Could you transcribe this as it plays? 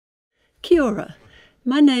Kia ora.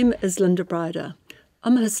 My name is Linda Bryder.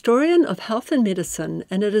 I'm a historian of health and medicine,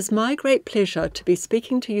 and it is my great pleasure to be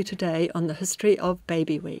speaking to you today on the history of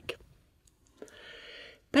Baby Week.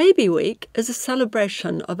 Baby Week is a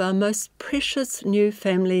celebration of our most precious new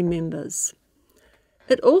family members.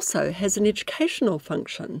 It also has an educational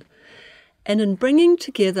function, and in bringing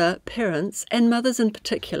together parents and mothers in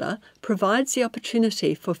particular, provides the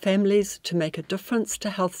opportunity for families to make a difference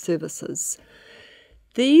to health services.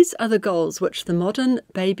 These are the goals which the modern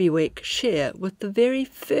Baby Week share with the very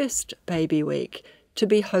first Baby Week to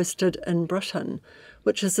be hosted in Britain,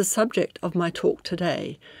 which is the subject of my talk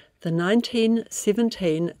today, the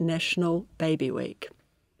 1917 National Baby Week.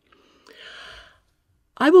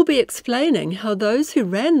 I will be explaining how those who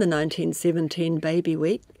ran the 1917 Baby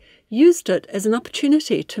Week used it as an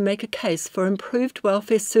opportunity to make a case for improved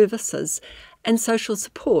welfare services and social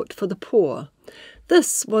support for the poor.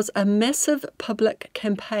 This was a massive public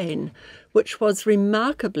campaign which was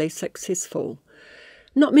remarkably successful.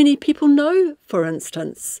 Not many people know, for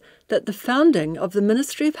instance, that the founding of the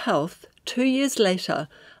Ministry of Health 2 years later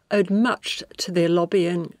owed much to their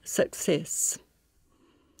lobbying success.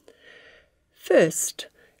 First,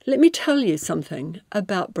 let me tell you something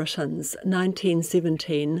about Britain's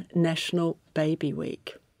 1917 National Baby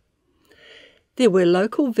Week. There were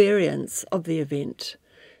local variants of the event,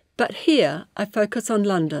 but here I focus on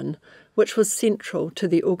London, which was central to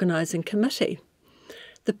the organising committee.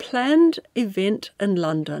 The planned event in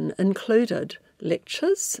London included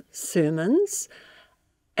lectures, sermons,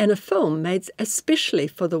 and a film made especially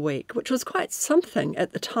for the week, which was quite something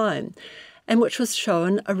at the time, and which was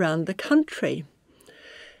shown around the country.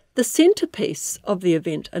 The centrepiece of the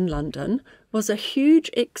event in London was a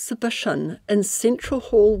huge exhibition in Central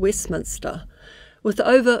Hall, Westminster, with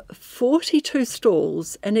over 42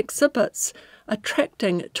 stalls and exhibits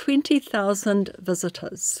attracting 20,000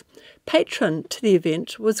 visitors. Patron to the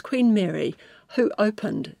event was Queen Mary, who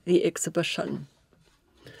opened the exhibition.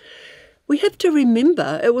 We have to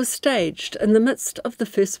remember it was staged in the midst of the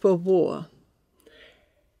First World War,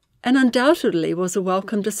 and undoubtedly was a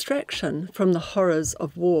welcome distraction from the horrors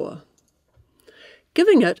of war.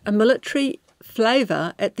 Giving it a military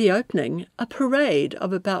flavour at the opening, a parade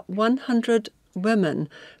of about 100 women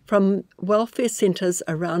from welfare centres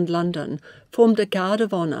around London formed a guard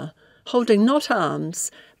of honour, holding not arms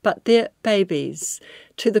but their babies,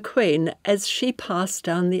 to the Queen as she passed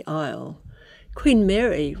down the aisle. Queen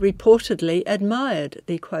Mary reportedly admired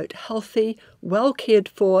the, quote, healthy,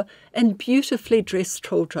 well-cared-for and beautifully dressed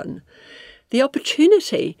children. The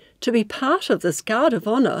opportunity to be part of this guard of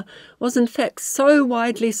honour was in fact so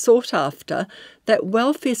widely sought after that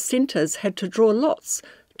welfare centres had to draw lots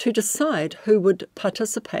to decide who would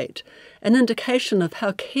participate, an indication of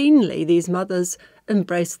how keenly these mothers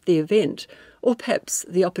embraced the event, or perhaps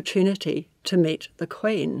the opportunity to meet the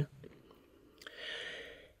Queen.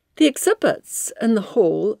 The exhibits in the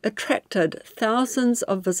hall attracted thousands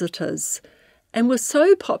of visitors and were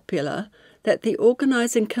so popular that the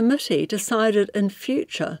organising committee decided in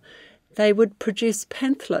future they would produce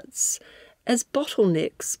pamphlets as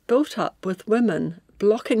bottlenecks built up with women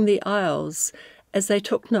blocking the aisles as they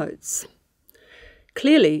took notes.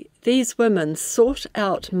 Clearly, these women sought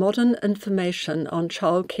out modern information on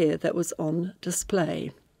childcare that was on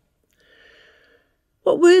display.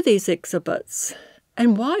 What were these exhibits?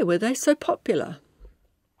 And why were they so popular?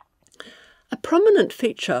 A prominent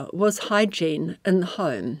feature was hygiene in the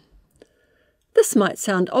home. This might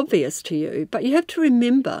sound obvious to you, but you have to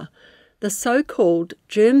remember the so-called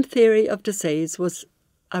germ theory of disease was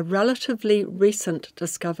a relatively recent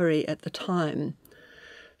discovery at the time,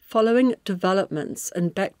 following developments in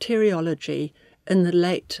bacteriology in the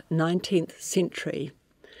late 19th century.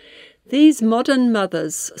 These modern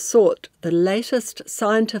mothers sought the latest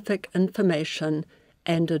scientific information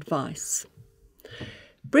and advice.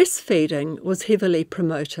 Breastfeeding was heavily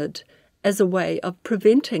promoted as a way of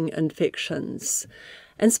preventing infections,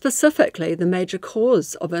 and specifically the major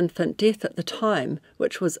cause of infant death at the time,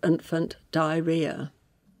 which was infant diarrhoea.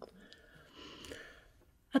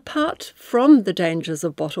 Apart from the dangers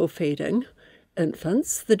of bottle feeding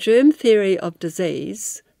infants, the germ theory of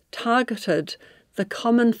disease targeted the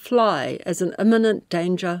common fly as an imminent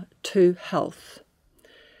danger to health.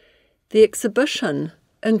 The exhibition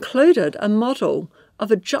included a model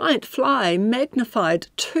of a giant fly magnified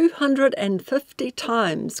 250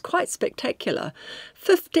 times, quite spectacular,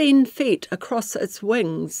 15 feet across its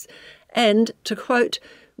wings, and, to quote,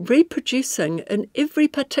 reproducing in every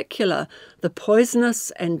particular the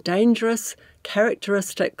poisonous and dangerous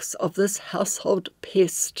characteristics of this household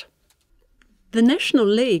pest. The National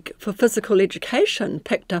League for Physical Education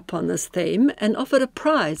picked up on this theme and offered a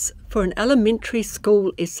prize for an elementary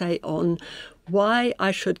school essay on why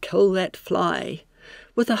I should kill that fly.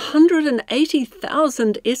 With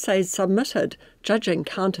 180,000 essays submitted, judging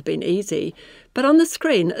can't have been easy, but on the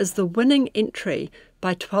screen is the winning entry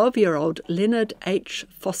by 12-year-old Leonard H.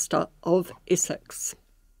 Foster of Essex.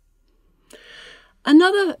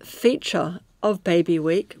 Another feature of Baby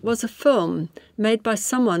Week was a film made by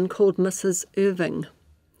someone called Mrs. Irving.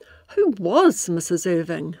 Who was Mrs.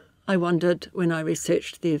 Irving? I wondered when I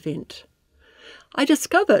researched the event. I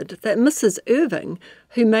discovered that Mrs. Irving,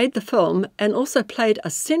 who made the film and also played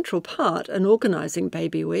a central part in organising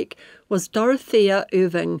Baby Week, was Dorothea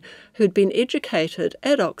Irving, who'd been educated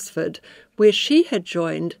at Oxford, where she had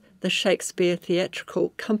joined the Shakespeare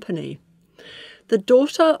Theatrical Company. The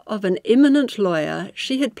daughter of an eminent lawyer,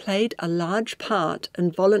 she had played a large part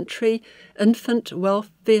in voluntary infant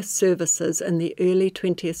welfare services in the early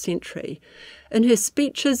 20th century. In her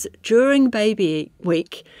speeches during Baby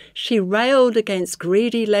Week, she railed against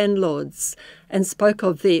greedy landlords and spoke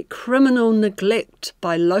of their criminal neglect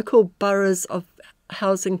by local boroughs of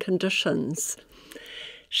housing conditions.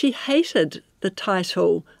 She hated the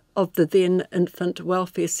title of the then infant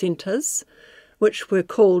welfare centres, which were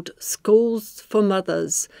called schools for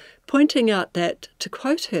mothers, pointing out that, to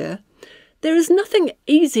quote her, "There is nothing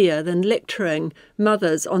easier than lecturing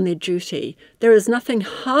mothers on their duty. There is nothing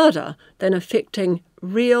harder than effecting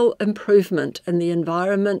real improvement in the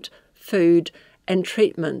environment, food, and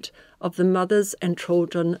treatment of the mothers and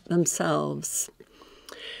children themselves."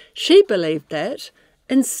 She believed that,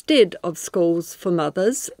 instead of schools for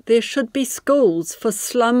mothers, there should be schools for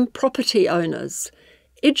slum property owners,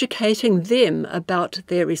 educating them about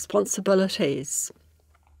their responsibilities.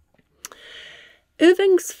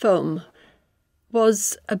 Irving's film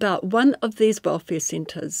was about one of these welfare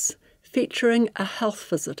centres, featuring a health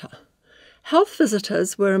visitor. Health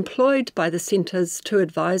visitors were employed by the centres to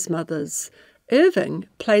advise mothers. Irving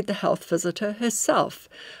played the health visitor herself,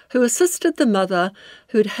 who assisted the mother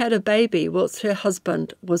who'd had a baby whilst her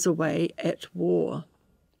husband was away at war.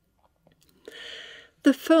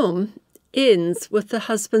 The film ends with the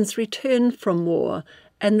husband's return from war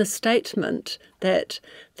and the statement that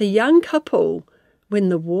the young couple, when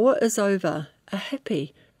the war is over, are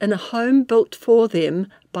happy in a home built for them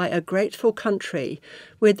by a grateful country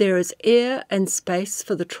where there is air and space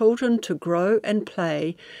for the children to grow and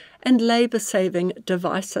play and labour-saving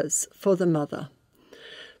devices for the mother.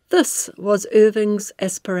 This was Irving's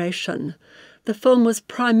aspiration. The film was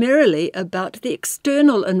primarily about the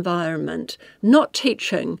external environment, not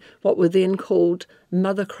teaching what were then called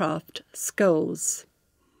mothercraft skills.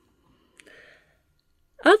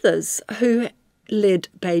 Others who led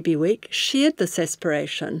Baby Week shared this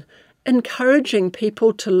aspiration, encouraging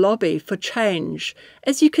people to lobby for change,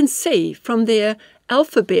 as you can see from their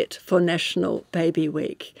alphabet for National Baby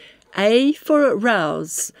Week. A for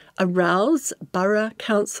arouse borough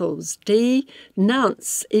councils,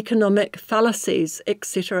 denounce economic fallacies,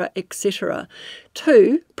 etc., etc.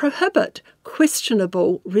 2, prohibit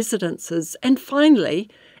questionable residences. And finally,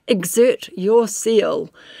 exert your seal.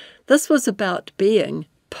 This was about being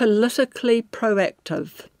politically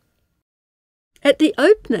proactive. At the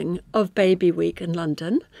opening of Baby Week in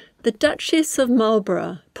London, the Duchess of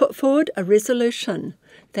Marlborough put forward a resolution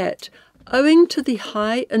that, owing to the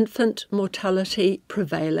high infant mortality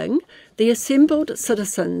prevailing, the assembled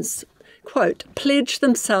citizens, quote, pledge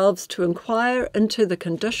themselves to inquire into the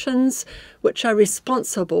conditions which are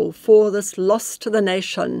responsible for this loss to the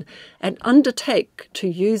nation and undertake to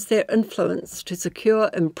use their influence to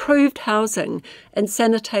secure improved housing and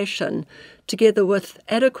sanitation, together with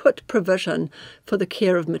adequate provision for the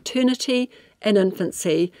care of maternity and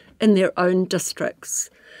infancy in their own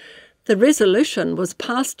districts. The resolution was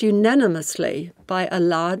passed unanimously by a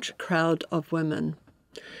large crowd of women.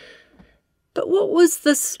 But what was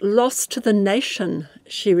this loss to the nation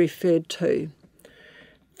she referred to?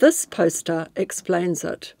 This poster explains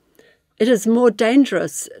it. It is more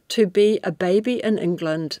dangerous to be a baby in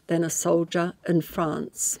England than a soldier in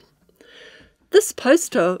France. This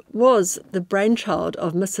poster was the brainchild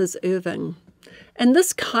of Mrs. Irving, and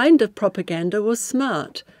this kind of propaganda was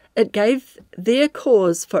smart. It gave their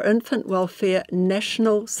cause for infant welfare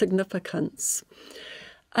national significance.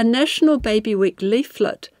 A National Baby Week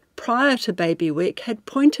leaflet prior to Baby Week had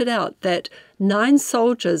pointed out that 9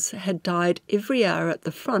 soldiers had died every hour at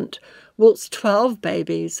the front, whilst 12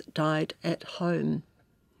 babies died at home.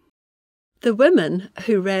 The women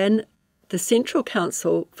who ran the Central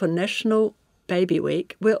Council for National Baby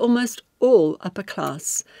Week were almost all upper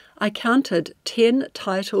class. I counted 10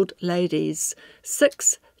 titled ladies,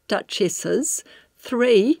 6 duchesses,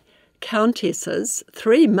 3 countesses,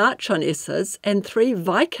 3 marchionesses, and 3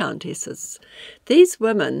 viscountesses. These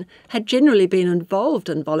women had generally been involved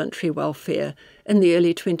in voluntary welfare in the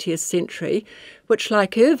early 20th century, which,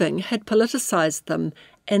 like Irving, had politicised them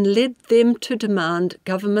and led them to demand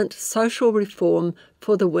government social reform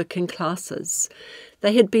for the working classes.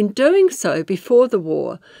 They had been doing so before the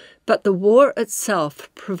war, but the war itself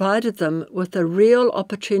provided them with a real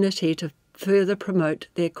opportunity to further promote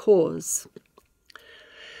their cause.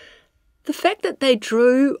 The fact that they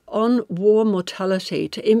drew on war mortality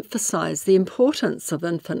to emphasise the importance of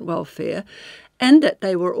infant welfare, and that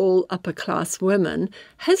they were all upper-class women,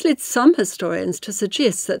 has led some historians to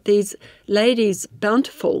suggest that these ladies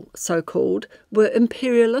bountiful, so-called, were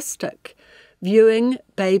imperialistic, viewing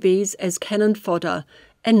babies as cannon fodder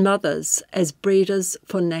and mothers as breeders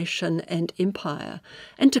for nation and empire,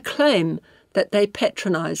 and to claim that they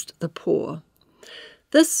patronised the poor.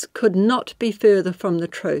 This could not be further from the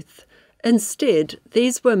truth. Instead,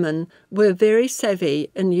 these women were very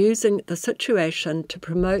savvy in using the situation to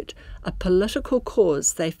promote a political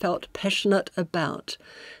cause they felt passionate about.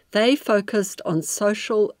 They focused on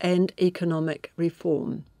social and economic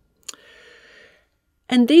reform.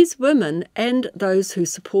 And these women and those who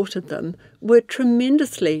supported them were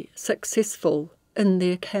tremendously successful in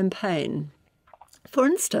their campaign. For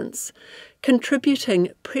instance, contributing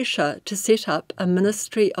pressure to set up a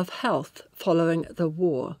Ministry of Health following the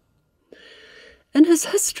war. In his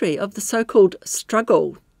history of the so-called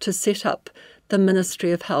struggle to set up the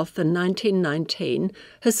Ministry of Health in 1919,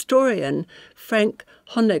 historian Frank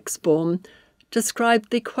Honigsbaum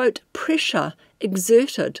described the, quote, pressure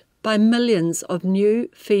exerted by millions of new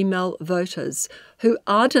female voters who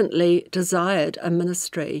ardently desired a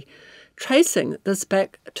ministry, tracing this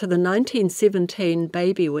back to the 1917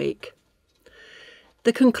 Baby Week.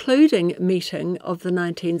 The concluding meeting of the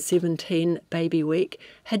 1917 Baby Week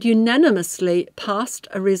had unanimously passed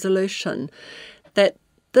a resolution that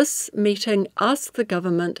this meeting asked the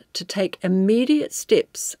government to take immediate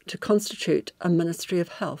steps to constitute a Ministry of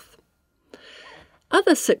Health.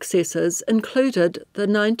 Other successes included the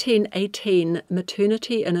 1918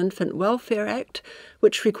 Maternity and Infant Welfare Act,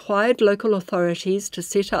 which required local authorities to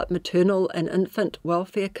set up maternal and infant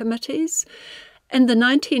welfare committees, and the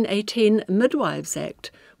 1918 Midwives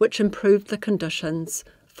Act, which improved the conditions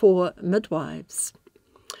for midwives.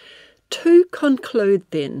 To conclude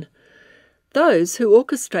then, those who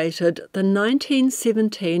orchestrated the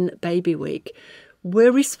 1917 Baby Week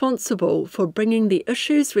were responsible for bringing the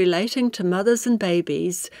issues relating to mothers and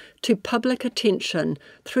babies to public attention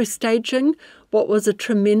through staging what was a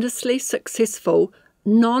tremendously successful,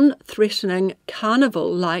 non-threatening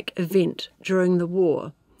carnival-like event during the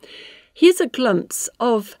war. Here's a glimpse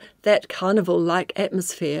of that carnival-like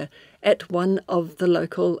atmosphere at one of the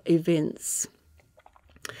local events.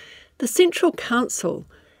 The Central Council,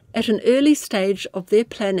 at an early stage of their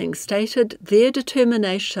planning, stated their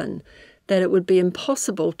determination that it would be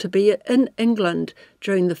impossible to be in England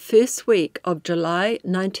during the first week of July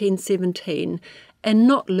 1917 and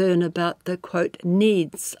not learn about the, quote,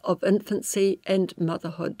 needs of infancy and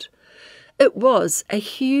motherhood. It was a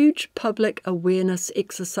huge public awareness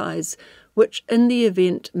exercise which in the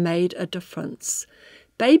event made a difference.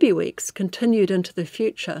 Baby weeks continued into the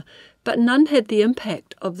future, but none had the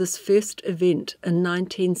impact of this first event in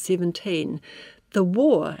 1917. The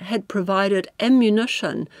war had provided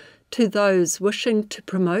ammunition to those wishing to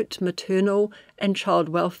promote maternal and child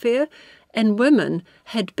welfare, and women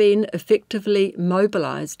had been effectively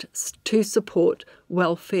mobilised to support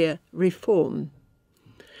welfare reform.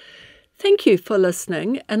 Thank you for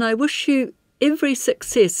listening, and I wish you every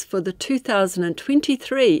success for the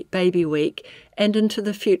 2023 Baby Week and into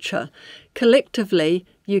the future. Collectively,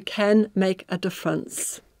 you can make a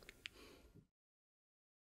difference.